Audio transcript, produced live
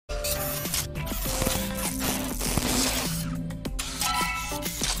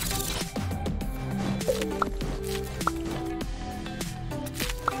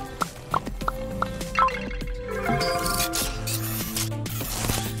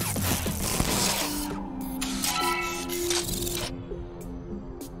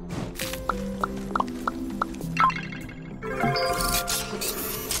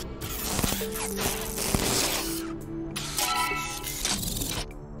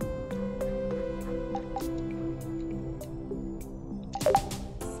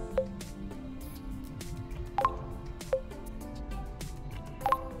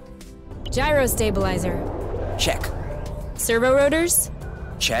Gyro stabilizer. Check. Servo rotors?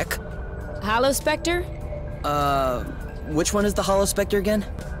 Check. Holospector? Which one is the Holospector again?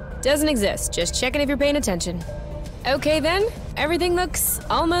 Doesn't exist, just checking if you're paying attention. Okay then, everything looks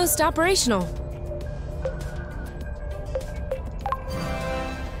almost operational.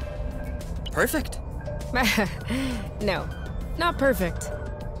 Perfect. No, not perfect.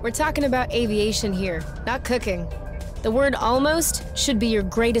 We're talking about aviation here, not cooking. The word almost should be your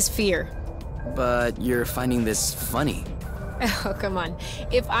greatest fear. But you're finding this funny. Oh, come on.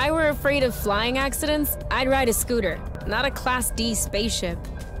 If I were afraid of flying accidents, I'd ride a scooter, not a Class D spaceship.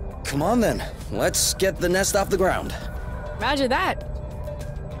 Come on then, let's get the nest off the ground. Roger that.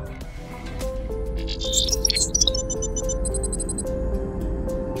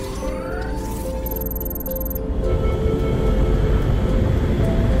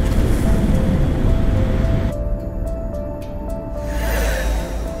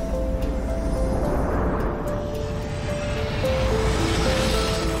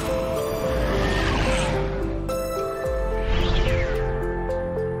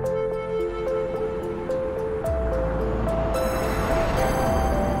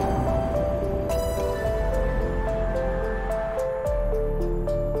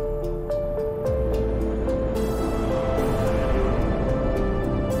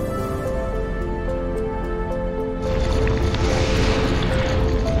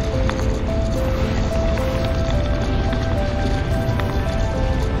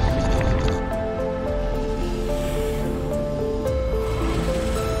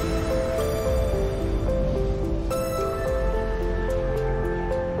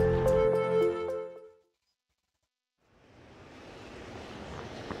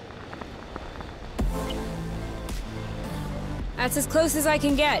 That's as close as I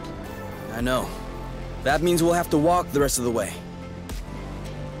can get. I know. That means we'll have to walk the rest of the way.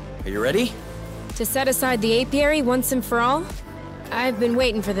 Are you ready? To set aside the apiary once and for all? I've been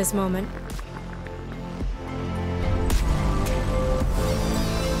waiting for this moment.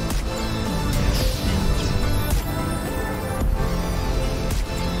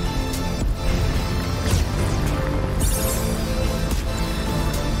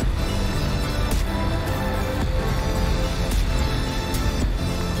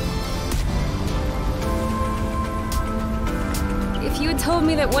 If you had told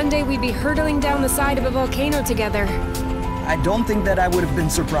me that one day we'd be hurtling down the side of a volcano together. I don't think that I would have been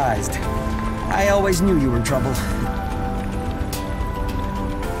surprised. I always knew you were in trouble.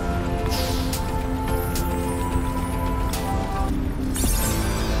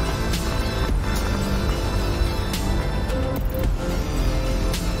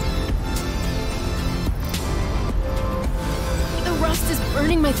 The rust is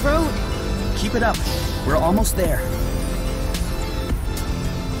burning my throat. Keep it up. We're almost there.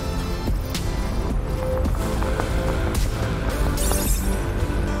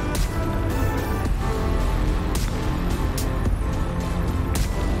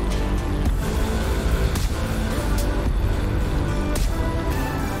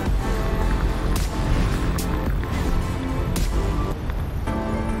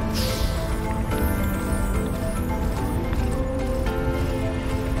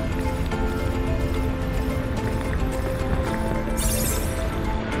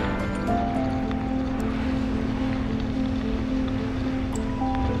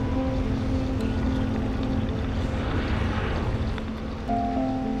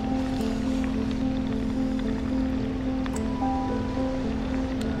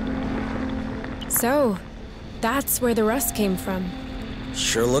 So, that's where the rust came from.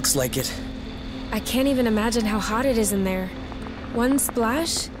 Sure looks like it. I can't even imagine how hot it is in there. One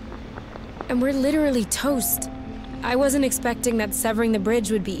splash, and we're literally toast. I wasn't expecting that severing the bridge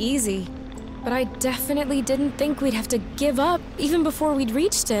would be easy, but I definitely didn't think we'd have to give up even before we'd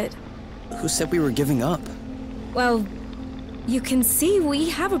reached it. Who said we were giving up? Well, you can see we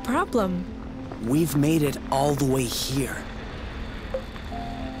have a problem. We've made it all the way here.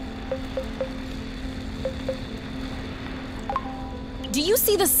 Do you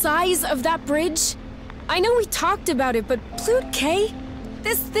see the size of that bridge? I know we talked about it, but Pluto K?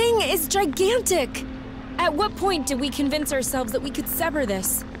 This thing is gigantic! At what point did we convince ourselves that we could sever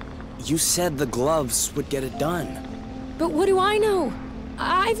this? You said the gloves would get it done. But what do I know?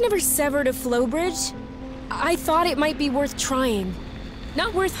 I've never severed a flow bridge. I thought it might be worth trying.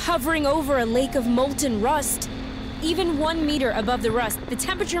 Not worth hovering over a lake of molten rust. Even 1 meter above the rust, the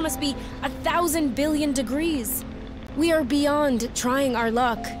temperature must be 1,000 billion degrees. We are beyond trying our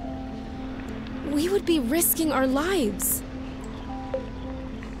luck. We would be risking our lives.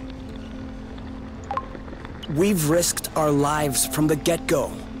 We've risked our lives from the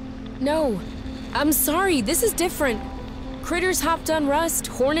get-go. No. I'm sorry, this is different. Critters hopped on Rust,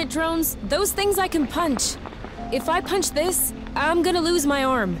 Hornet drones, those things I can punch. If I punch this, I'm gonna lose my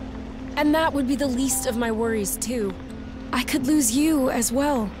arm. And that would be the least of my worries, too. I could lose you as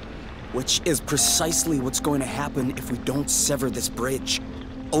well. Which is precisely what's going to happen if we don't sever this bridge.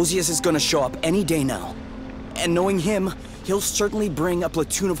 Ozias is gonna show up any day now. And knowing him, he'll certainly bring a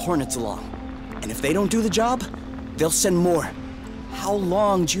platoon of Hornets along. And if they don't do the job, they'll send more. How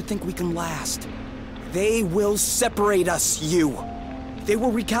long do you think we can last? They will separate us, you. They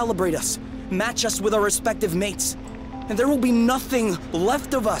will recalibrate us, match us with our respective mates. And there will be nothing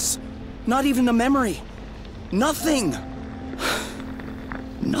left of us. Not even a memory. Nothing.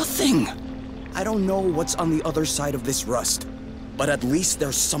 Nothing. I don't know what's on the other side of this Rust, but at least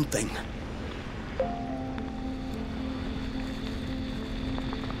there's something.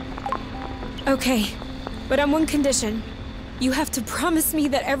 Okay, but on one condition. You have to promise me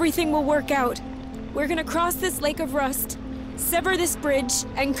that everything will work out. We're gonna cross this lake of rust, sever this bridge,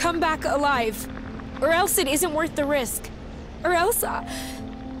 and come back alive. Or else it isn't worth the risk. Or else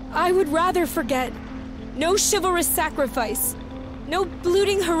I would rather forget. No chivalrous sacrifice. No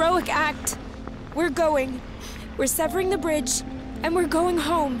bloating heroic act. We're going. We're severing the bridge, and we're going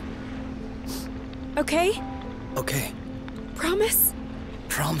home. Okay? Okay. Promise?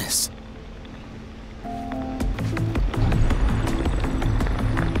 Promise.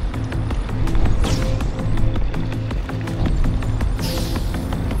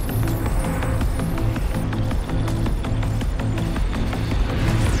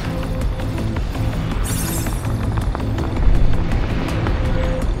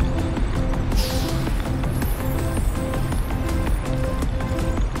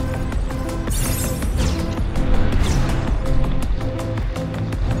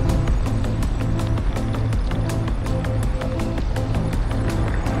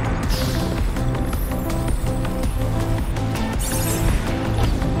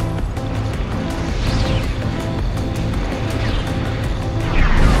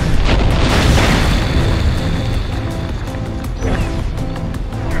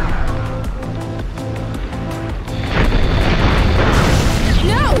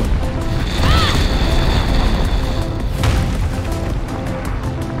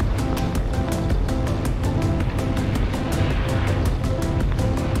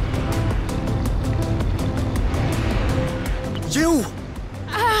 You!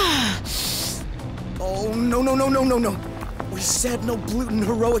 Oh, no. We said no gluten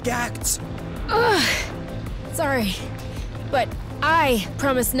heroic acts. Sorry, but I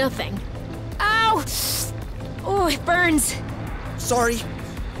promise nothing. Ow! Oh, it burns. Sorry.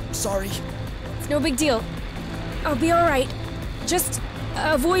 It's no big deal. I'll be all right. Just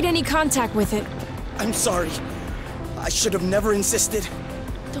avoid any contact with it. I'm sorry. I should have never insisted.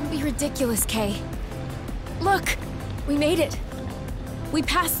 Don't be ridiculous, Kay. Look, we made it. We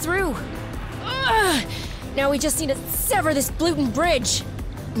passed through. Ugh! Now we just need to sever this Bluton bridge.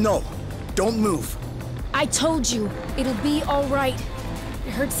 No, don't move. I told you, it'll be all right.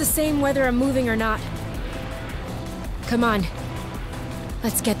 It hurts the same whether I'm moving or not. Come on.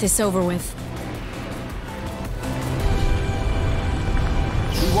 Let's get this over with.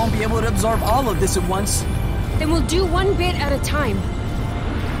 We won't be able to absorb all of this at once. Then we'll do one bit at a time.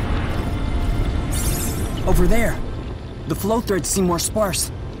 Over there. The flow threads seem more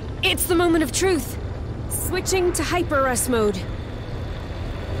sparse. It's the moment of truth. Switching to Hyper-Rust mode.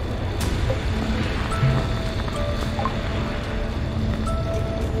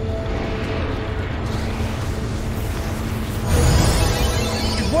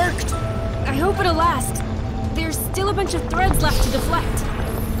 It worked! I hope it'll last. There's still a bunch of threads left to deflect.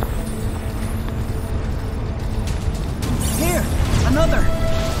 Here! Another!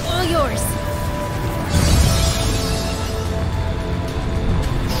 All yours.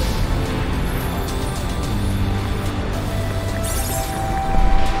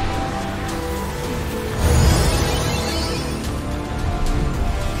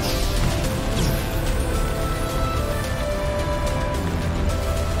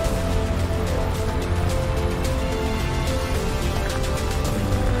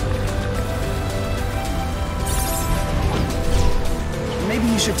 Maybe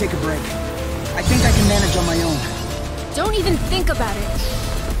you should take a break. I think I can manage on my own. Don't even think about it.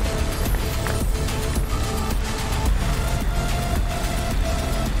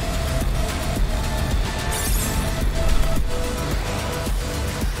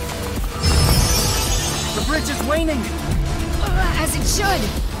 The bridge is waning! As it should.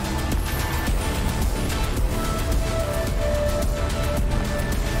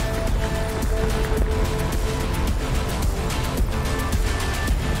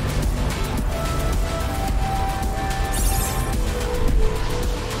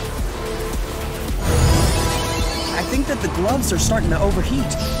 The gloves are starting to overheat.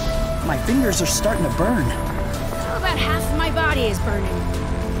 My fingers are starting to burn. About half of my body is burning.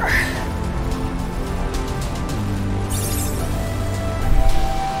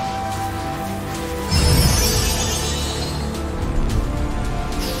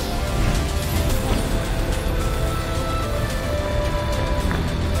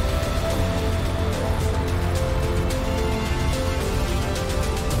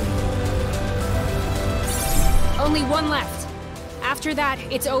 Only one left. After that,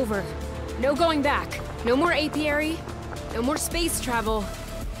 it's over. No going back. No more apiary. No more space travel.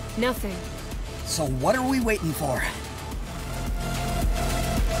 Nothing. So what are we waiting for?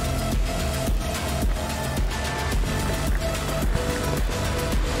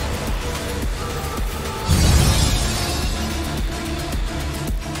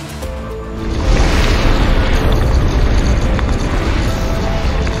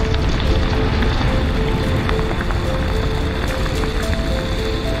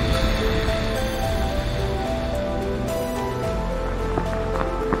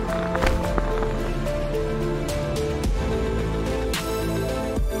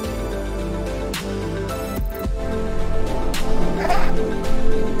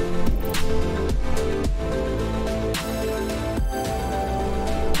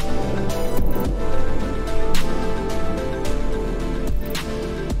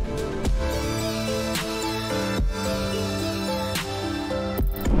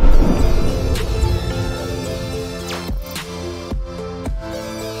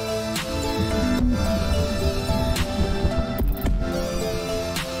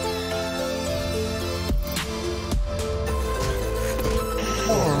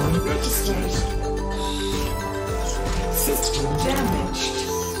 System damaged.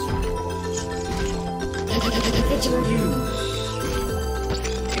 Individual used.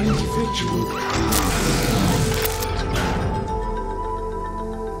 Individual.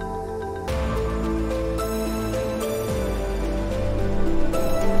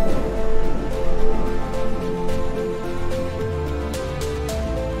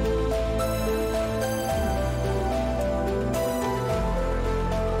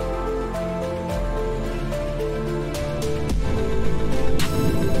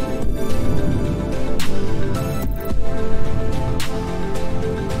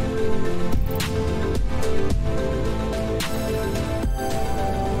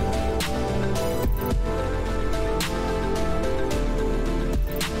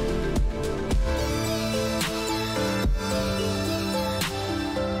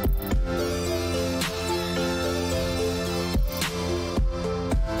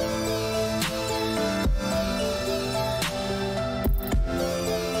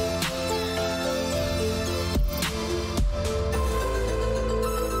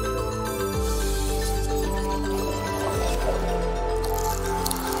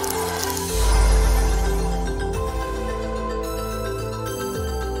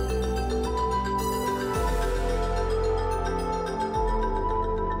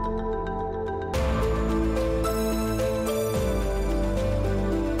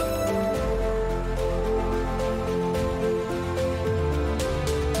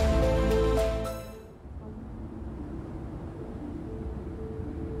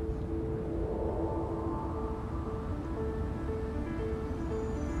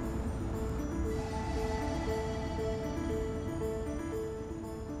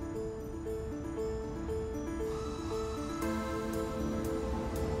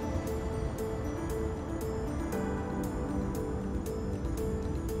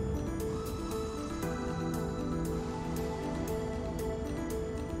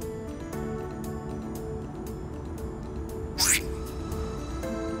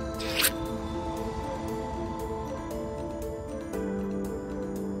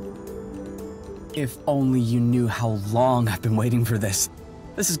 If only you knew how long I've been waiting for this.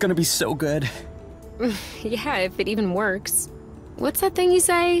 This is gonna be so good. Yeah, if it even works. What's that thing you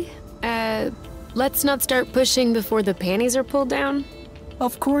say? Let's not start pushing before the panties are pulled down?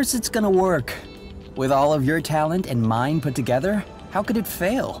 Of course it's gonna work. With all of your talent and mine put together, how could it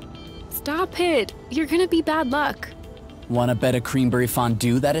fail? Stop it. You're gonna be bad luck. Wanna bet a creamberry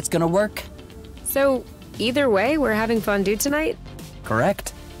fondue that it's gonna work? So, either way, we're having fondue tonight?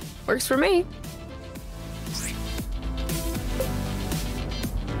 Correct. Works for me.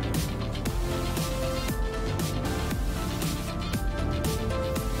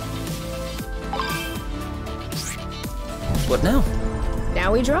 What now?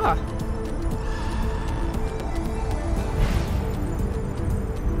 Now we draw.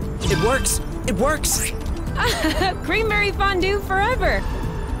 It works! It works! Creamberry fondue forever!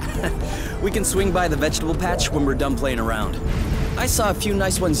 We can swing by the vegetable patch when we're done playing around. I saw a few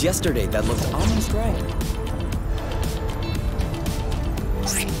nice ones yesterday that looked almost right.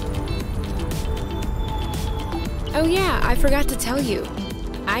 Oh yeah, I forgot to tell you.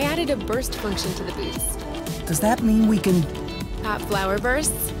 I added a burst function to the boots. Does that mean we can... Hot flower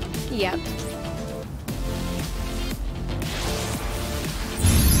bursts? Yep.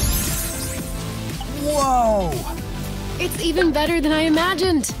 Whoa! It's even better than I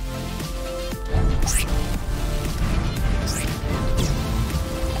imagined.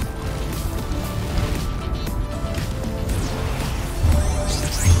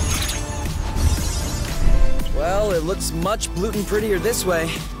 Well, it looks much blootin' prettier this way.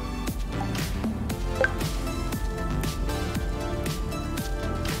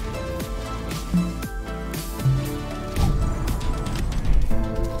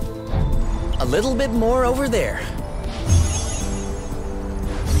 A little bit more over there.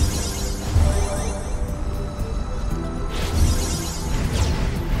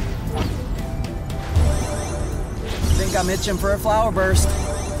 Think I'm itching for a flower burst.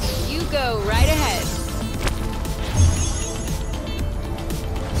 You go right ahead.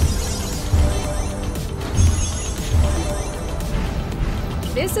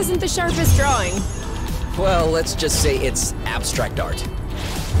 This isn't the sharpest drawing. Well, let's just say it's abstract art.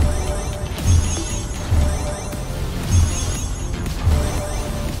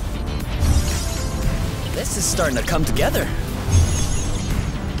 This is starting to come together.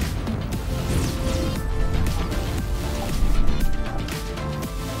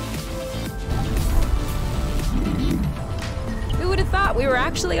 Who would have thought we were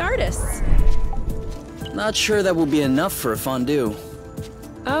actually artists? Not sure that will be enough for a fondue.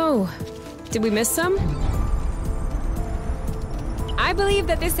 Oh, did we miss some? I believe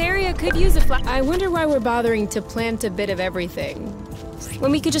that this area could use a I wonder why we're bothering to plant a bit of everything,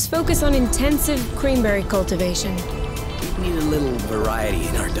 when we could just focus on intensive cranberry cultivation. We need a little variety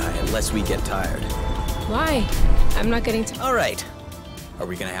in our diet, lest we get tired. Why? I'm not getting to... All right. Are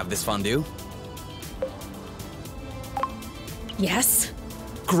we gonna have this fondue? Yes?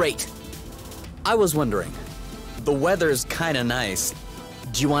 Great. I was wondering, the weather's kinda nice.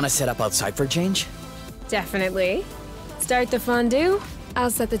 Do you want to set up outside for a change? Definitely. Start the fondue, I'll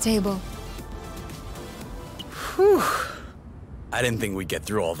set the table. Whew. I didn't think we'd get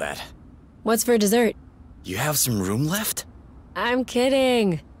through all that. What's for dessert? You have some room left? I'm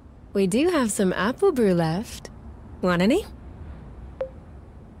kidding. We do have some apple brew left. Want any?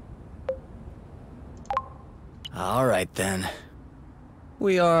 All right then.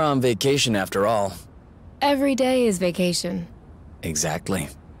 We are on vacation after all. Every day is vacation. Exactly.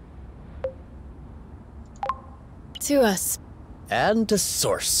 To us. And to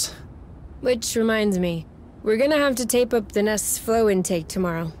source. Which reminds me, we're gonna have to tape up the nest's flow intake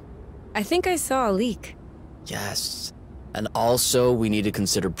tomorrow. I think I saw a leak. Yes. And also, we need to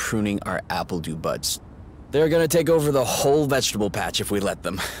consider pruning our apple dew buds. They're gonna take over the whole vegetable patch if we let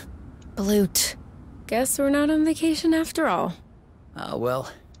them. Bloot. Guess we're not on vacation after all. Ah, well.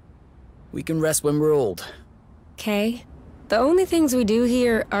 We can rest when we're old. Okay. The only things we do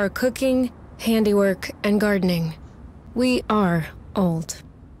here are cooking, handiwork, and gardening. We are old.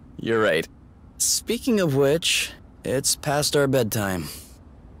 You're right. Speaking of which, it's past our bedtime.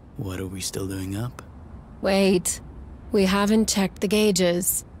 What are we still doing up? Wait. We haven't checked the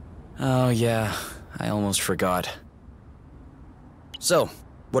gauges. Oh yeah, I almost forgot. So,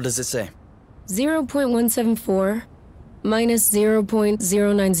 what does it say? 0.174 minus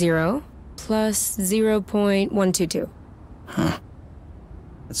 0.090 plus 0.122. Huh.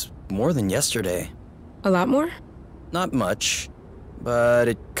 That's more than yesterday. A lot more? Not much, but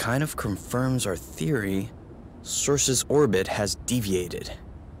it kind of confirms our theory. Source's orbit has deviated.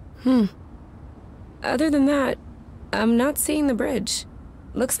 Other than that, I'm not seeing the bridge.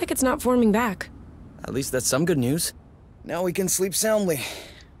 Looks like it's not forming back. At least that's some good news. Now we can sleep soundly.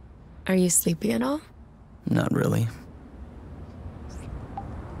 Are you sleepy at all? Not really.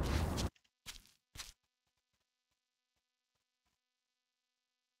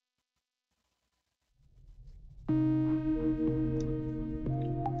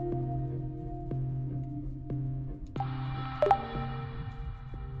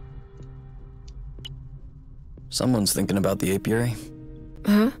 Someone's thinking about the apiary.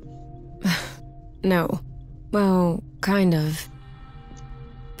 Huh? No. Well, kind of.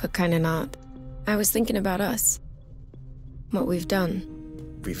 But kinda not. I was thinking about us. What we've done.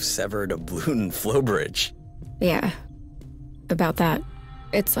 We've severed a balloon flow bridge. Yeah. About that.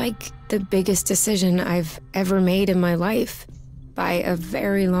 It's like the biggest decision I've ever made in my life. By a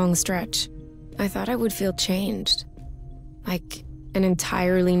very long stretch. I thought I would feel changed. Like an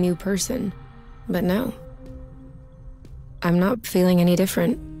entirely new person. But no. I'm not feeling any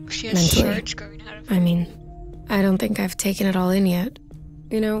different. She has mentally. shards growing out of her. I mean, I don't think I've taken it all in yet.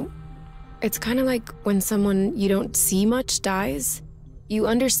 You know, it's kind of like when someone you don't see much dies. You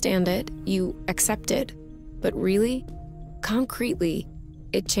understand it, you accept it, but really, concretely,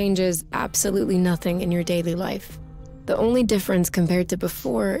 it changes absolutely nothing in your daily life. The only difference compared to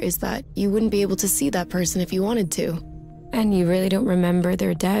before is that you wouldn't be able to see that person if you wanted to. And you really don't remember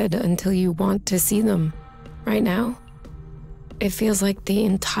they're dead until you want to see them. Right now, it feels like the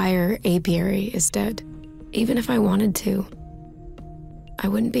entire apiary is dead. Even if I wanted to, I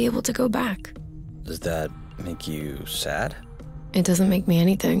wouldn't be able to go back. Does that make you sad? It doesn't make me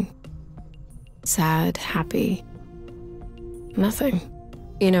anything. Sad, happy. Nothing.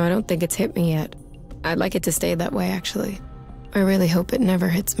 You know, I don't think it's hit me yet. I'd like it to stay that way, actually. I really hope it never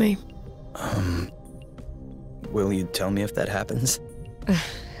hits me. Will you tell me if that happens?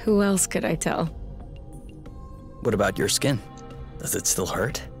 Who else could I tell? What about your skin? Does it still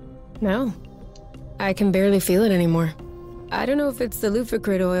hurt? No. I can barely feel it anymore. I don't know if it's the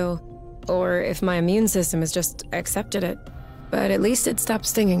Lufacrid oil, or if my immune system has just accepted it. But at least it stopped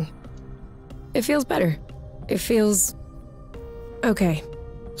stinging. It feels better. It feels... okay.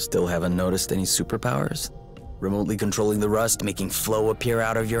 Still haven't noticed any superpowers? Remotely controlling the rust, making flow appear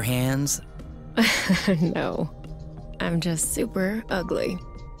out of your hands? No. I'm just super ugly.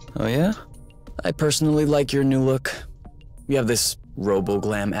 Oh yeah? I personally like your new look. You have this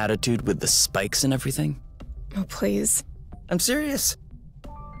robo-glam attitude with the spikes and everything. Oh, please. I'm serious.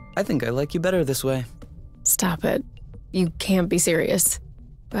 I think I like you better this way. Stop it. You can't be serious.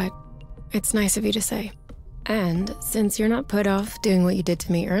 But it's nice of you to say. And since you're not put off doing what you did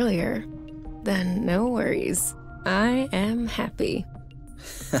to me earlier, then no worries. I am happy.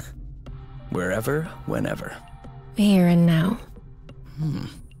 Wherever, whenever. Here and now.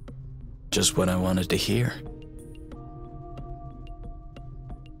 Just what I wanted to hear.